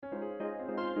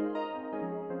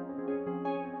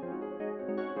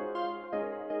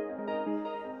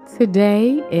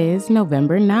Today is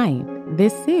November 9th.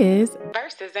 This is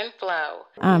Verses and Flow.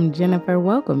 I'm Jennifer.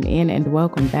 Welcome in and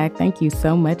welcome back. Thank you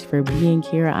so much for being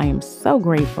here. I am so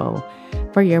grateful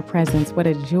for your presence. What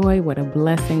a joy, what a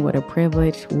blessing, what a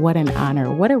privilege, what an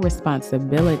honor, what a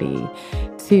responsibility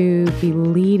to be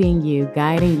leading you,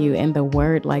 guiding you in the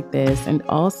word like this, and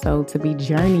also to be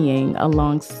journeying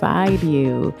alongside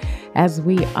you as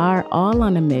we are all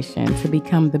on a mission to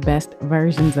become the best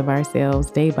versions of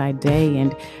ourselves day by day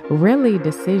and really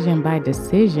decision by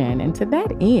decision. And to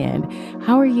that end,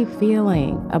 how are you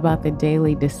feeling about the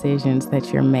daily decisions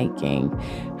that you're making?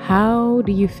 How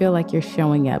do you feel like you're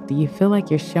showing up? Do you feel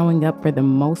like you're showing up for the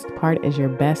most part as your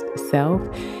best self?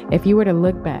 If you were to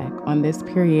look back on this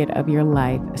period of your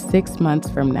life 6 months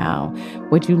from now,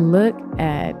 would you look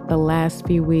at the last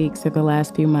few weeks or the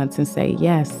last few months and say,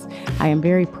 yes, I am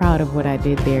very proud of what I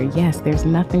did there. Yes, there's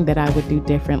nothing that I would do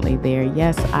differently there.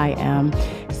 Yes, I am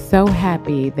so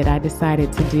happy that I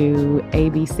decided to do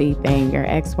ABC thing or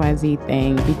XYZ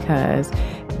thing because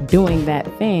doing that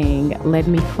thing led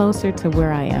me closer to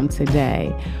where I am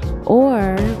today.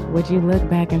 Or would you look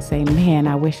back and say, man,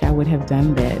 I wish I would have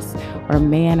done this, or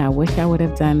man, I wish I would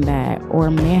have done that, or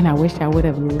man, I wish I would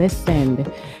have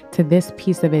listened to this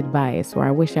piece of advice, or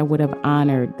I wish I would have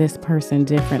honored this person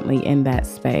differently in that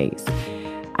space.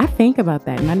 I think about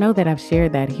that, and I know that I've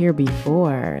shared that here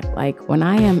before. Like when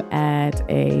I am at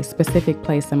a specific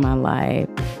place in my life,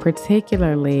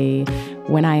 particularly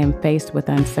when I am faced with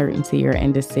uncertainty or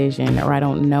indecision, or I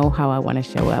don't know how I want to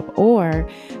show up, or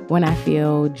when I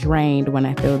feel drained, when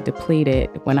I feel depleted,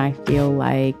 when I feel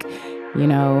like,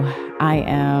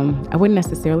 I wouldn't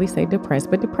necessarily say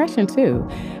depressed, but depression too.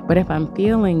 But if I'm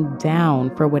feeling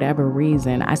down for whatever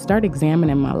reason, I start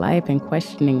examining my life and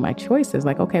questioning my choices.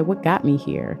 Like, okay, what got me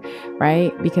here,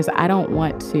 right? Because I don't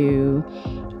want to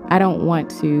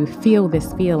feel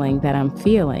this feeling that I'm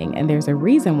feeling. And there's a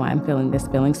reason why I'm feeling this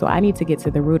feeling. So I need to get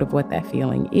to the root of what that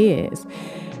feeling is.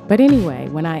 But anyway,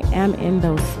 when I am in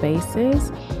those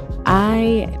spaces,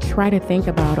 I try to think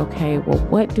about, okay, well,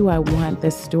 what do I want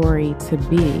this story to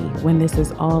be when this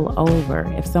is all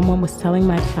over? If someone was telling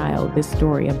my child this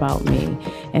story about me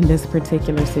in this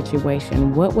particular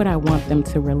situation, what would I want them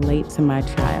to relate to my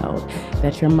child?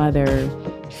 That your mother,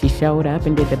 she showed up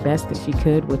and did the best that she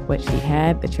could with what she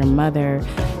had, that your mother,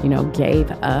 gave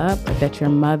up, that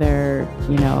your mother,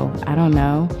 I don't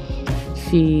know,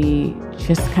 she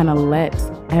just kind of let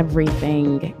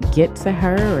everything get to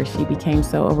her, or she became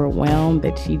so overwhelmed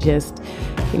that she just,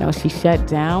 she shut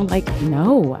down. Like,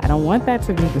 no, I don't want that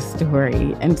to be the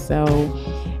story. And so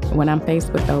when I'm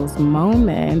faced with those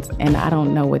moments and I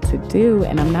don't know what to do,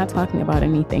 and I'm not talking about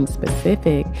anything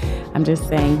specific, I'm just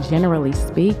saying, generally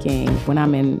speaking, when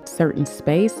I'm in certain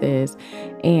spaces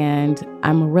and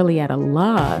I'm really at a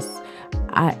loss,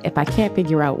 if I can't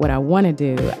figure out what I want to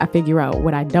do, I figure out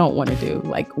what I don't want to do,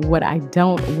 like what I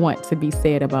don't want to be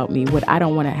said about me, what I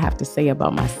don't want to have to say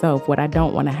about myself, what I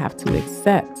don't want to have to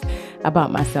accept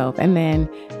about myself. And then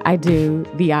I do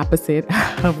the opposite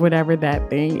of whatever that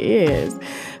thing is.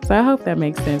 So I hope that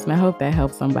makes sense, and I hope that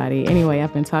helps somebody. Anyway,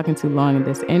 I've been talking too long in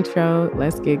this intro.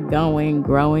 Let's get going,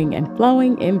 growing, and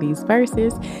flowing in these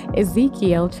verses.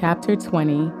 Ezekiel chapter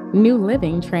 20, New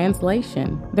Living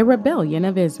Translation, The Rebellion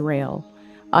of Israel.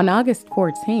 On August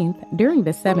 14th, during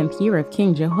the 7th year of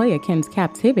King Jehoiakim's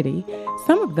captivity,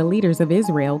 some of the leaders of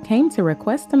Israel came to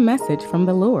request a message from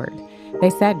the Lord. They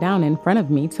sat down in front of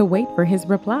me to wait for his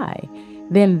reply.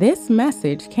 Then this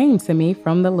message came to me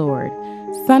from the Lord.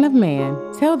 Son of man,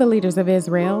 tell the leaders of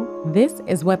Israel, this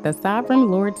is what the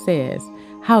sovereign Lord says.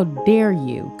 How dare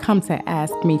you come to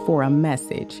ask me for a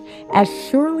message? As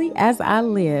surely as I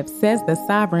live, says the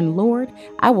sovereign Lord,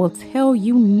 I will tell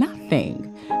you nothing.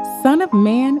 Son of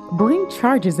man, bring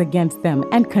charges against them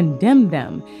and condemn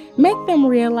them. Make them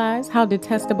realize how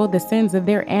detestable the sins of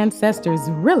their ancestors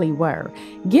really were.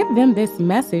 Give them this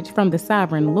message from the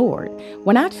sovereign Lord.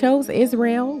 When I chose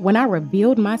Israel, when I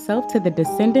revealed myself to the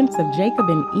descendants of Jacob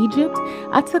in Egypt,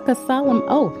 I took a solemn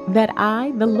oath that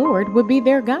I, the Lord, would be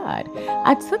their God.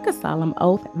 I took a solemn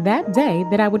oath that day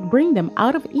that I would bring them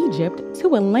out of Egypt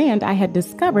to a land I had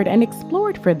discovered and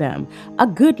explored for them, a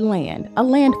good land, a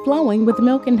land flowing with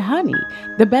milk and honey,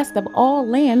 the best of all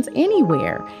lands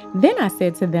anywhere. Then I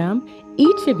said to them,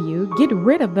 each of you get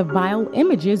rid of the vile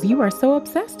images you are so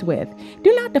obsessed with.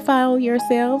 Do not defile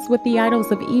yourselves with the idols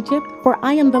of Egypt, for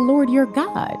I am the Lord your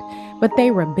God. But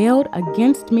they rebelled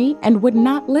against me and would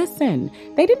not listen.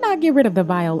 They did not get rid of the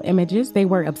vile images they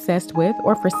were obsessed with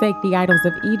or forsake the idols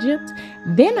of Egypt.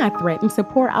 Then I threatened to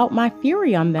pour out my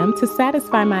fury on them to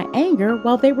satisfy my anger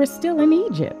while they were still in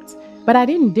Egypt. But I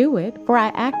didn't do it, for I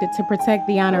acted to protect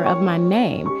the honor of my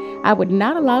name. I would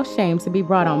not allow shame to be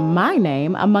brought on my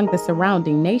name among the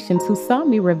surrounding nations who saw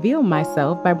me reveal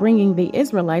myself by bringing the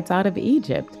Israelites out of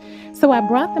Egypt. So I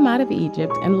brought them out of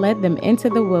Egypt and led them into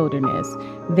the wilderness.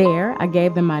 There I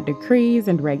gave them my decrees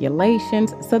and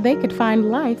regulations so they could find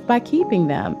life by keeping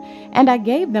them. And I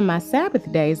gave them my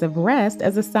Sabbath days of rest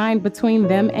as a sign between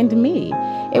them and me.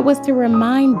 It was to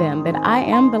remind them that I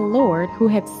am the Lord who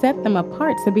had set them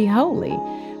apart to be holy.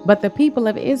 But the people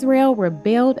of Israel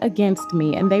rebelled against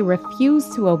me, and they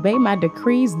refused to obey my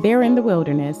decrees there in the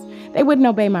wilderness. They wouldn't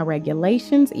obey my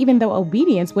regulations, even though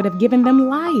obedience would have given them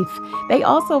life. They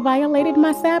also violated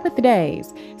my Sabbath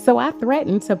days. So I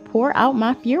threatened to pour out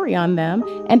my fury on them,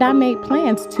 and I made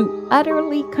plans to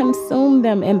utterly consume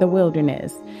them in the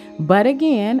wilderness. But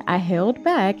again, I held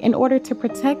back in order to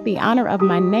protect the honor of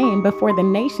my name before the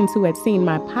nations who had seen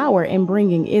my power in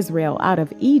bringing Israel out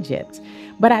of Egypt.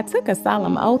 But I took a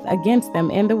solemn oath against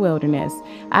them in the wilderness.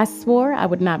 I swore I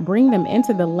would not bring them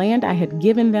into the land I had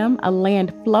given them, a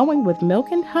land flowing with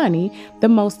milk and honey, the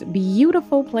most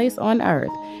beautiful place on earth.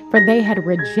 For they had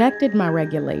rejected my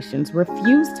regulations,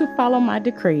 refused to follow my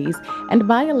decrees, and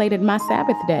violated my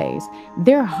Sabbath days.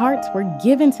 Their hearts were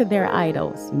given to their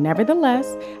idols.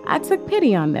 Nevertheless, I took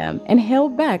pity on them and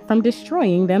held back from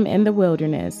destroying them in the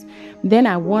wilderness. Then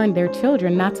I warned their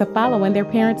children not to follow in their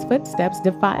parents' footsteps,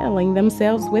 defiling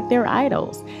themselves with their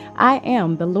idols. I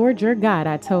am the Lord your God,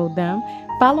 I told them.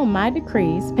 Follow my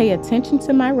decrees, pay attention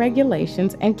to my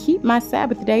regulations, and keep my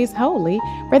Sabbath days holy,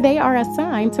 for they are a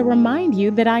sign to remind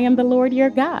you that I am the Lord your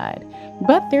God.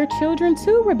 But their children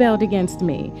too rebelled against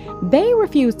me. They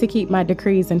refused to keep my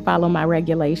decrees and follow my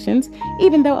regulations,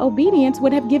 even though obedience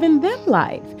would have given them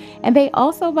life. And they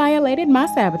also violated my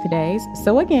Sabbath days.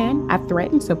 So again, I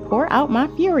threatened to pour out my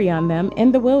fury on them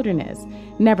in the wilderness.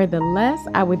 Nevertheless,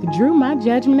 I withdrew my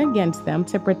judgment against them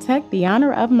to protect the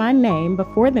honor of my name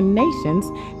before the nations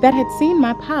that had seen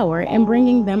my power in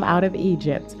bringing them out of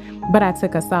Egypt. But I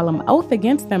took a solemn oath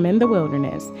against them in the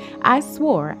wilderness. I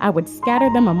swore I would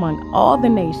scatter them among all the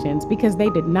nations because they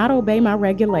did not obey my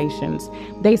regulations.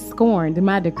 They scorned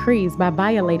my decrees by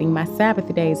violating my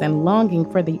Sabbath days and longing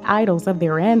for the idols of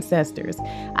their ancestors.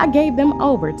 I gave them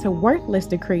over to worthless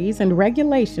decrees and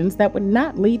regulations that would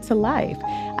not lead to life.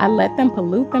 I let them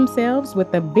pollute themselves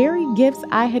with the very gifts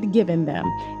I had given them,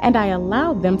 and I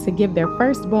allowed them to give their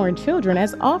firstborn children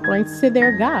as offerings to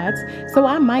their gods, so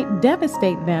I might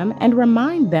devastate them and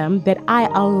remind them that I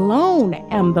alone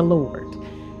am the Lord.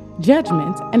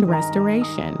 Judgment and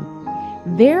restoration.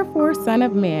 Therefore, Son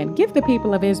of Man, give the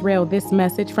people of Israel this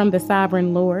message from the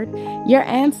sovereign Lord. Your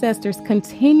ancestors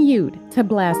continued to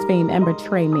blaspheme and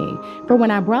betray me. For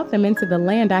when I brought them into the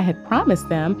land I had promised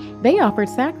them, they offered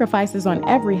sacrifices on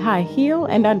every high hill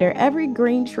and under every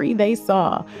green tree they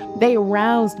saw. They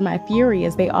aroused my fury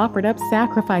as they offered up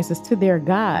sacrifices to their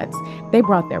gods. They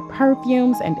brought their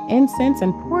perfumes and incense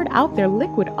and poured out their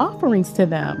liquid offerings to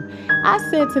them. I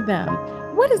said to them,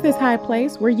 what is this high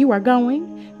place where you are going?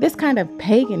 This kind of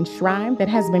pagan shrine that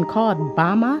has been called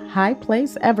Bama, high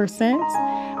place, ever since?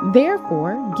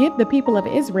 Therefore, give the people of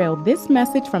Israel this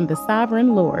message from the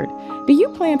sovereign Lord. Do you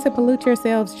plan to pollute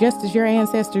yourselves just as your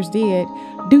ancestors did?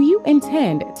 Do you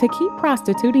intend to keep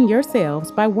prostituting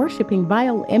yourselves by worshiping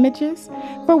vile images?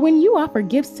 For when you offer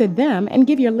gifts to them and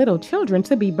give your little children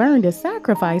to be burned as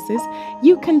sacrifices,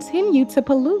 you continue to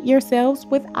pollute yourselves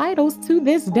with idols to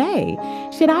this day.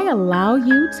 Should I allow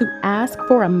you to ask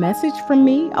for a message from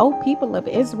me, O people of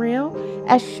Israel?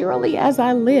 As surely as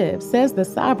I live, says the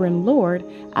sovereign Lord,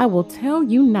 I will tell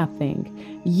you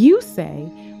nothing. You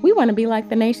say, we want to be like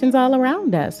the nations all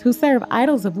around us who serve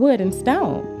idols of wood and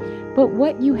stone. But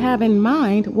what you have in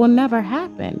mind will never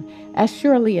happen. As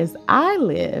surely as I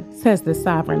live, says the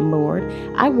sovereign Lord,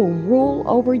 I will rule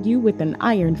over you with an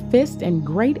iron fist in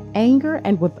great anger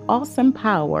and with awesome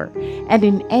power. And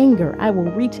in anger, I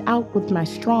will reach out with my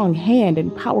strong hand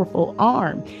and powerful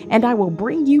arm, and I will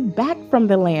bring you back from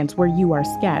the lands where you are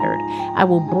scattered. I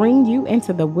will bring you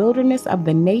into the wilderness of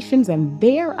the nations, and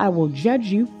there I will judge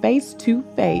you face to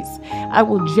face. I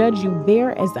will judge you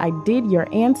there as I did your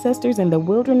ancestors in the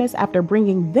wilderness after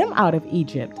bringing them out of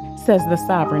Egypt, says the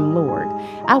sovereign Lord.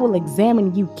 I will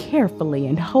examine you carefully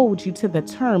and hold you to the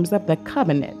terms of the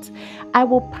covenant. I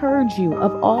will purge you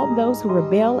of all those who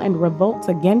rebel and revolt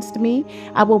against me.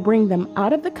 I will bring them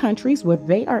out of the countries where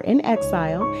they are in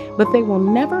exile, but they will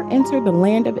never enter the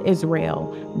land of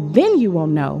Israel. Then you will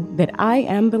know that I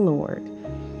am the Lord.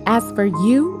 As for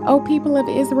you, O people of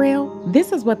Israel,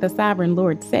 this is what the sovereign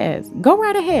Lord says. Go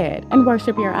right ahead and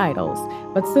worship your idols.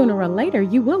 But sooner or later,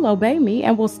 you will obey me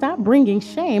and will stop bringing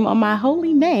shame on my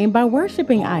holy name by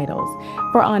worshiping idols.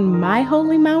 For on my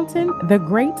holy mountain, the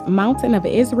great mountain of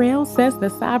Israel, says the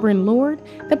sovereign Lord,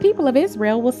 the people of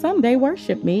Israel will someday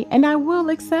worship me, and I will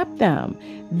accept them.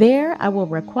 There I will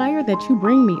require that you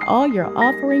bring me all your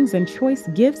offerings and choice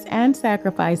gifts and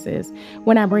sacrifices.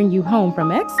 When I bring you home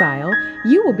from exile,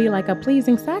 you will be like a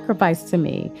pleasing sacrifice to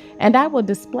me, and I will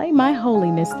display my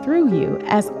holiness through you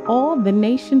as all the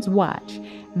nations watch.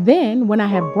 Then, when I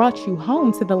have brought you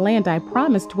home to the land I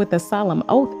promised with a solemn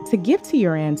oath to give to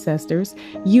your ancestors,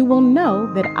 you will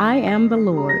know that I am the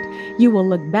Lord. You will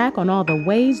look back on all the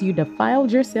ways you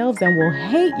defiled yourselves and will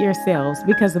hate yourselves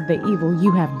because of the evil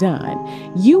you have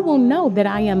done. You will know that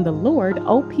I am the Lord,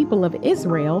 O people of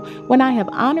Israel, when I have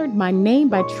honored my name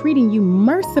by treating you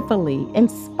mercifully in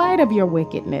spite of your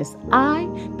wickedness. I,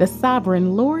 the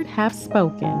sovereign Lord, have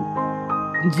spoken.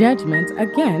 Judgment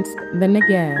against the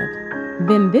Negev.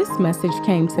 Then this message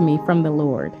came to me from the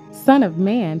Lord. Son of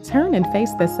man, turn and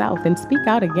face the south and speak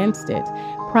out against it.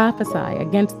 Prophesy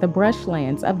against the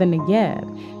brushlands of the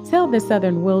Negev. Tell the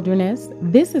southern wilderness,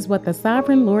 this is what the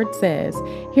sovereign Lord says.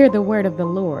 Hear the word of the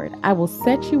Lord. I will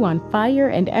set you on fire,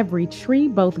 and every tree,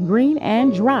 both green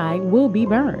and dry, will be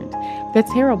burned. The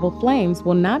terrible flames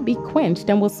will not be quenched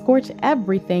and will scorch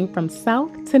everything from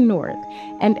south to north.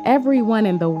 And everyone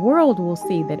in the world will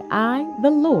see that I,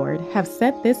 the Lord, have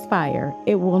set this fire.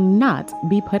 It will not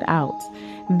be put out.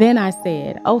 Then I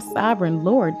said, O sovereign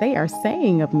Lord, they are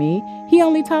saying of me, he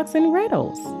only talks in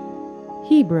riddles.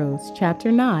 Hebrews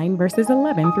chapter 9, verses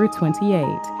 11 through 28.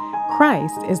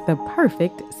 Christ is the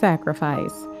perfect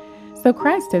sacrifice. So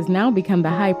Christ has now become the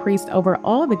high priest over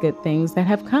all the good things that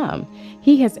have come.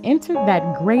 He has entered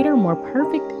that greater, more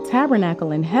perfect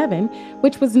tabernacle in heaven,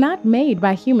 which was not made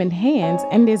by human hands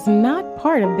and is not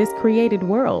part of this created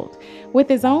world. With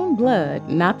his own blood,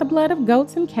 not the blood of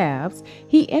goats and calves,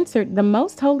 he entered the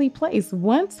most holy place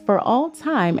once for all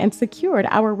time and secured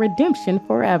our redemption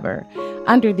forever.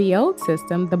 Under the old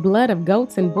system, the blood of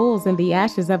goats and bulls and the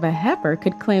ashes of a heifer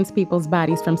could cleanse people's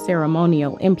bodies from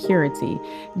ceremonial impurity.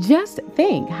 Just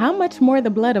think how much more the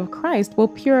blood of Christ will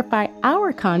purify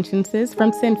our consciences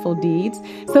from sinful deeds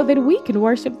so that we can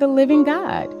worship the living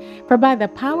God. For by the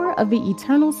power of the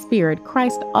eternal Spirit,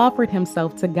 Christ offered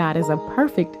himself to God as a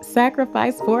perfect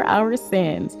sacrifice for our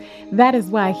sins. That is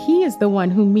why he is the one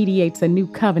who mediates a new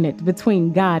covenant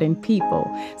between God and people,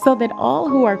 so that all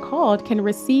who are called can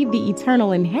receive the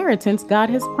eternal inheritance God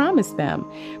has promised them.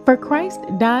 For Christ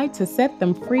died to set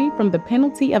them free from the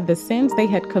penalty of the sins they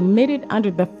had committed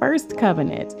under the first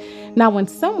covenant. Now, when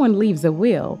someone leaves a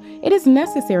will, it is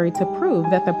necessary to prove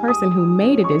that the person who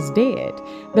made it is dead.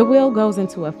 The will goes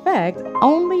into effect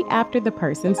only after the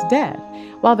person's death.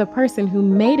 While the person who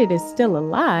made it is still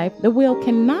alive, the will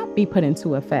cannot be put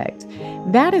into effect.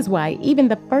 That is why even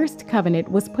the first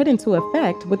covenant was put into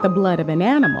effect with the blood of an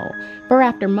animal. For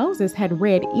after Moses had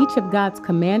read each of God's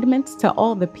commandments to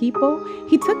all the people,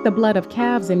 he took the blood of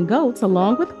calves and goats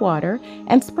along with water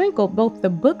and sprinkled both the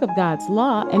book of God's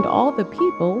law and all the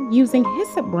people using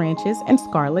hyssop branches and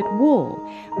scarlet wool.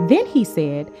 Then he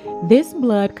said, "This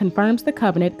blood confirms the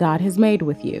covenant God has made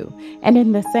with you." And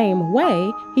in the same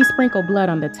way, he sprinkled blood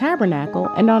on the tabernacle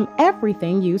and on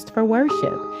everything used for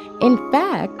worship. In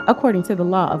fact, according to the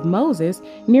law of Moses,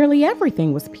 nearly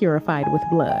everything was purified with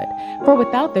blood. For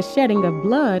without the shedding of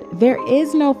blood, there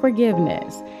is no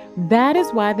forgiveness. That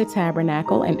is why the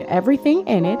tabernacle and everything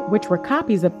in it, which were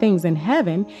copies of things in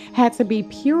heaven, had to be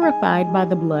purified by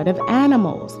the blood of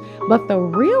animals. But the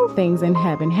real things in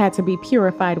heaven had to be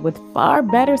purified with far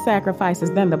better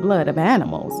sacrifices than the blood of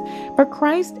animals. For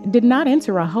Christ did not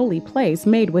enter a holy place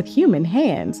made with human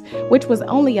hands, which was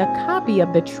only a copy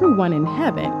of the true one in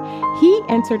heaven. He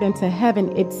entered into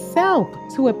heaven itself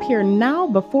to appear now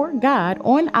before God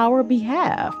on our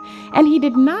behalf. And he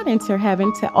did not enter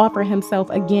heaven to offer himself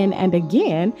again and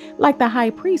again, like the high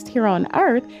priest here on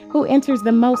earth, who enters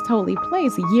the most holy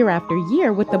place year after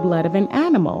year with the blood of an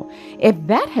animal. If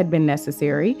that had been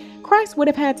necessary, Christ would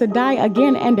have had to die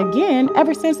again and again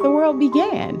ever since the world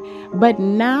began. But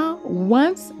now,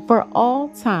 once for all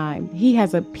time, he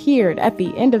has appeared at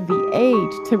the end of the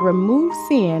age to remove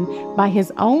sin by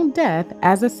his own death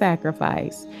as a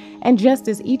sacrifice. And just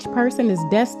as each person is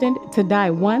destined to die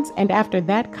once and after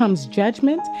that comes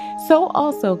judgment, so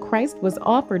also Christ was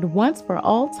offered once for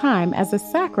all time as a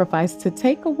sacrifice to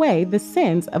take away the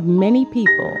sins of many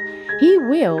people. He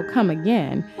will come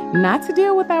again, not to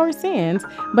deal with our sins,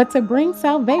 but to bring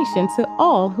salvation to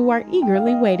all who are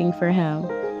eagerly waiting for him.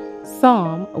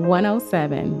 Psalm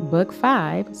 107, Book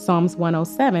 5, Psalms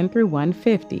 107 through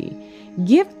 150.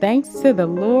 Give thanks to the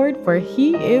Lord, for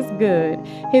he is good.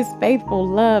 His faithful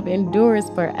love endures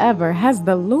forever. Has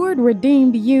the Lord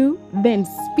redeemed you? Then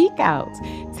speak out.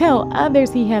 Tell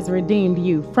others he has redeemed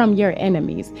you from your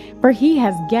enemies. For he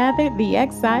has gathered the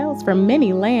exiles from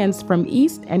many lands, from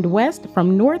east and west,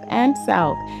 from north and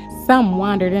south. Some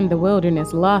wandered in the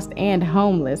wilderness, lost and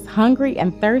homeless, hungry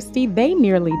and thirsty. They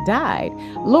nearly died.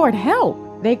 Lord, help!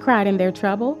 They cried in their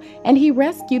trouble, and he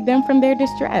rescued them from their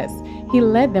distress. He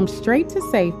led them straight to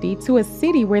safety, to a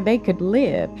city where they could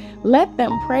live. Let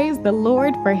them praise the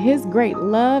Lord for his great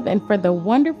love and for the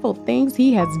wonderful things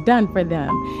he has done for them.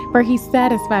 For he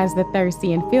satisfies the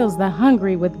thirsty and fills the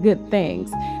hungry with good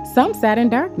things. Some sat in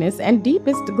darkness and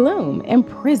deepest gloom,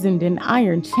 imprisoned in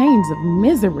iron chains of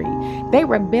misery. They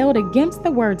rebelled against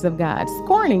the words of God,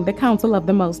 scorning the counsel of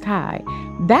the Most High.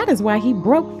 That is why he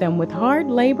broke them with hard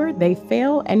labor. They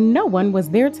fell, and no one was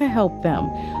there to help them.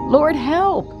 Lord,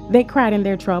 help! They cried in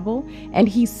their trouble, and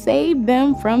he saved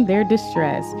them from their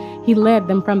distress. He led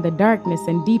them from the darkness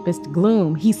and deepest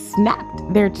gloom. He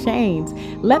snapped their chains.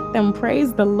 Let them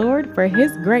praise the Lord for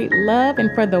his great love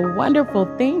and for the wonderful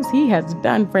things he has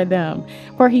done for them.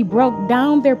 For he broke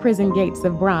down their prison gates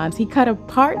of bronze. He cut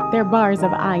apart their bars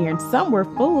of iron. Some were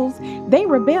fools. They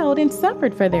rebelled and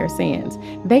suffered for their sins.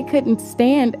 They couldn't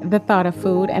stand the thought of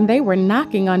food, and they were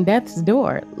knocking on death's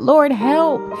door. Lord,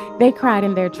 help! They cried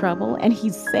in their trouble, and he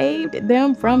saved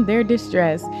them from their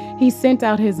distress. He sent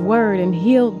out his word and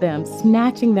healed them,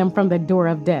 snatching them from the door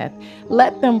of death.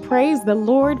 Let them praise the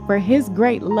Lord for his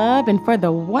great love and for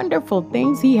the wonderful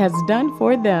things he has done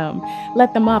for them.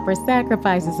 Let them offer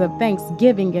sacrifices of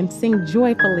thanksgiving and sing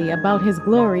joyfully about his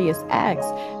glorious acts.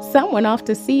 Some went off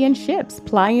to sea in ships,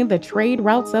 plying the trade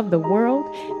routes of the world.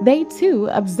 They too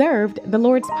observed the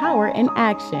Lord's power in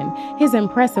action, his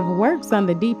impressive works on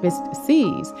the deepest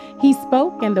seas. He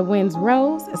spoke and the winds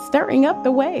rose, stirring up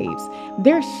the waves.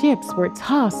 Their ships were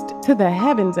tossed to the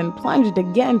heavens and plunged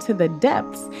again to the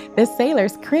depths. The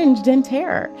sailors cringed in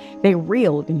terror. They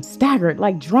reeled and staggered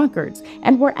like drunkards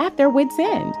and were at their wits'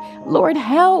 end. Lord,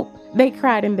 help! They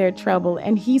cried in their trouble,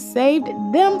 and he saved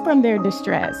them from their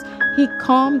distress. He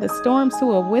calmed the storms to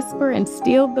a whisper and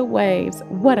stilled the waves.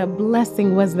 What a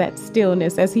blessing was that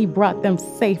stillness as he brought them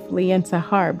safely into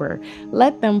harbor.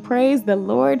 Let them praise the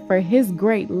Lord for his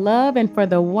great love and for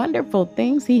the wonderful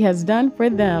things he has done for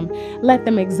them. Let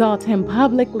them exalt him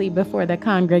publicly before the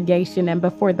congregation and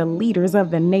before the leaders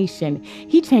of the nation.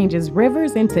 He changes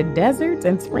rivers into deserts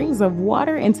and springs of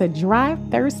water into dry,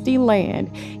 thirsty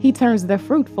land. He turns the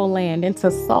fruitful land into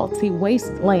salty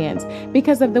wastelands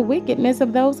because of the wickedness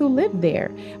of those who live there.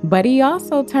 But he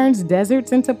also turns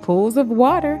deserts into pools of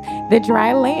water, the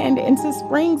dry land into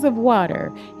springs of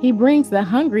water. He brings the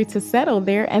hungry to settle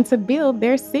there and to build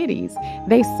their cities.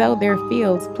 They sow their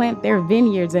fields, plant their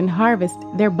vineyards, and harvest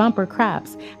their bumper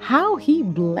crops. How he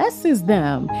blesses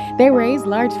them! They raise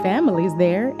large families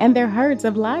there, and their herds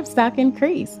of livestock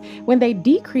increase. When they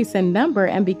decrease in number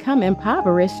and become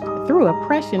impoverished through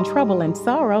oppression, trouble, and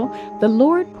sorrow, the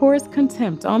Lord pours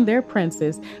contempt on their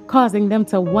princes, causing them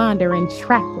to wander in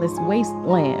trackless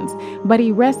wastelands. But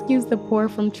he rescues the poor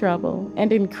from trouble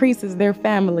and increases their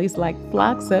families like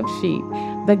flocks of sheep.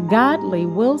 The godly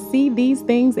will see these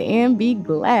things and be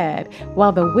glad,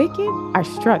 while the wicked are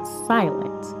struck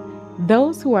silent.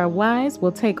 Those who are wise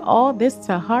will take all this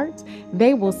to heart.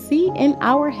 They will see in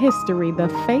our history the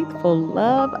faithful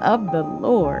love of the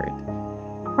Lord.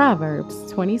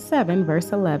 Proverbs 27,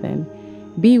 verse 11.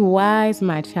 Be wise,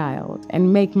 my child,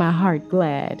 and make my heart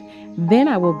glad. Then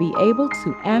I will be able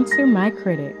to answer my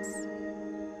critics.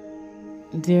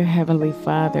 Dear Heavenly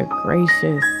Father,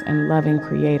 gracious and loving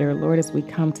Creator, Lord, as we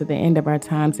come to the end of our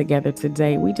time together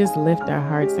today, we just lift our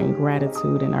hearts in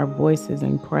gratitude and our voices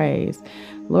in praise.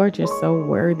 Lord, you're so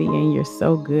worthy and you're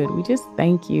so good. We just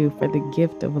thank you for the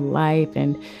gift of life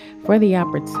and for the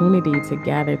opportunity to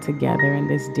gather together in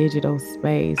this digital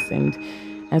space. And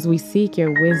as we seek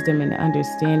your wisdom and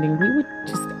understanding, we would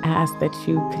just ask that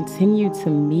you continue to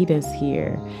meet us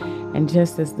here. And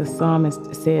just as the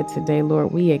psalmist said today,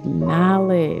 Lord, we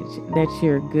acknowledge that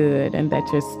you're good and that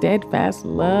your steadfast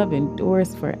love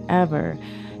endures forever.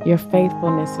 Your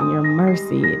faithfulness and your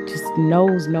mercy, it just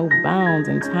knows no bounds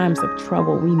in times of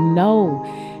trouble. We know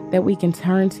that we can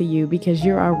turn to you because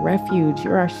you're our refuge,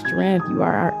 you're our strength, you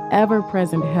are our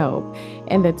ever-present help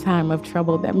in the time of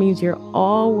trouble. That means you're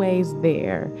always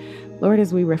there. Lord,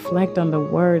 as we reflect on the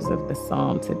words of the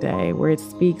psalm today, where it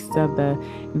speaks of the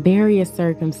various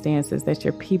circumstances that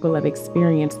your people have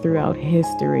experienced throughout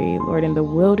history, Lord, in the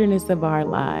wilderness of our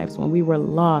lives, when we were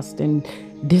lost and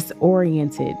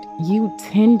disoriented, you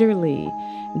tenderly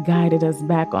guided us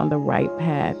back on the right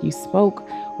path. You spoke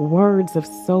words of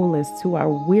solace to our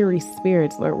weary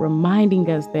spirits, Lord, reminding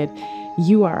us that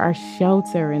you are our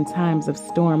shelter in times of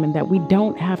storm and that we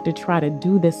don't have to try to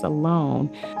do this alone.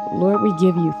 Lord, we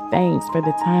give you thanks for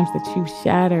the times that you've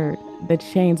shattered the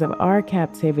chains of our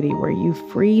captivity, where you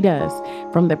freed us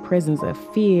from the prisons of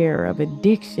fear, of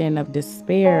addiction, of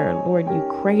despair. Lord,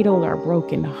 you cradle our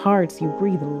broken hearts. You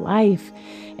breathe life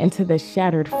into the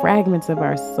shattered fragments of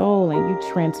our soul, and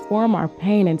you transform our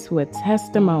pain into a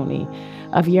testimony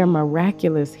of your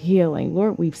miraculous healing.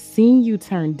 Lord, we've seen you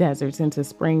turn deserts into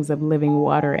springs of living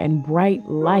water and bright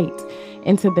light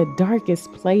into the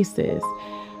darkest places.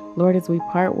 Lord, as we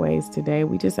part ways today,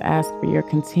 we just ask for your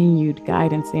continued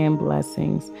guidance and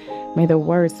blessings. May the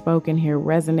words spoken here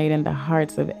resonate in the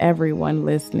hearts of everyone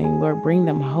listening. Lord, bring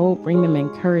them hope, bring them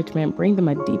encouragement, bring them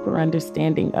a deeper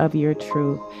understanding of your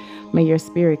truth. May your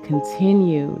spirit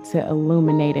continue to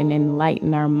illuminate and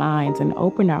enlighten our minds and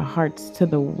open our hearts to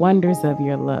the wonders of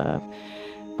your love.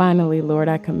 Finally, Lord,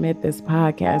 I commit this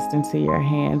podcast into your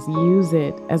hands. Use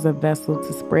it as a vessel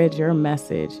to spread your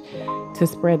message, to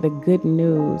spread the good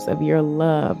news of your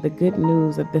love, the good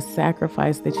news of the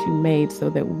sacrifice that you made so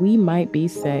that we might be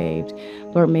saved.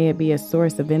 Lord, may it be a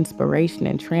source of inspiration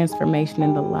and transformation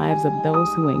in the lives of those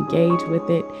who engage with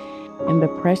it. In the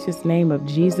precious name of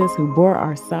Jesus, who bore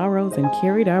our sorrows and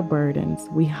carried our burdens,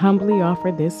 we humbly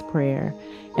offer this prayer.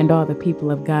 And all the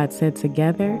people of God said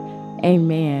together,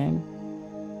 Amen.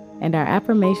 And our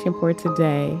affirmation for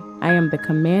today: I am the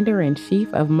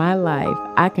commander-in-chief of my life.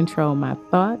 I control my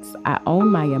thoughts, I own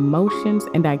my emotions,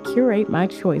 and I curate my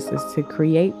choices to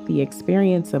create the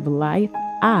experience of life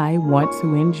I want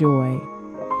to enjoy.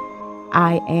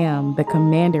 I am the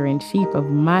commander-in-chief of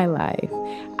my life.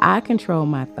 I control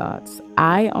my thoughts,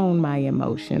 I own my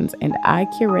emotions, and I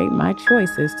curate my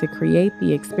choices to create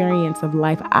the experience of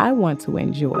life I want to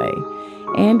enjoy.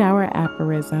 And our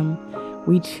aphorism: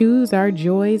 we choose our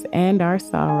joys and our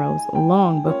sorrows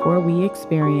long before we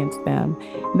experience them.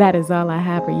 That is all I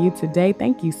have for you today.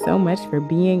 Thank you so much for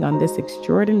being on this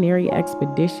extraordinary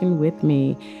expedition with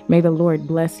me. May the Lord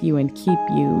bless you and keep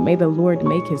you. May the Lord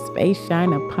make his face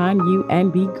shine upon you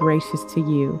and be gracious to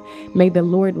you. May the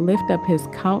Lord lift up his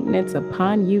countenance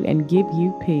upon you and give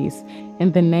you peace.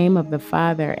 In the name of the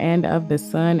Father, and of the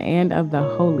Son, and of the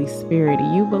Holy Spirit,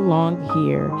 you belong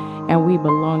here, and we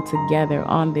belong together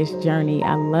on this journey.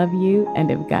 I love you,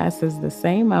 and if God says the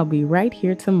same, I'll be right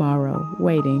here tomorrow,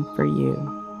 waiting for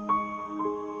you.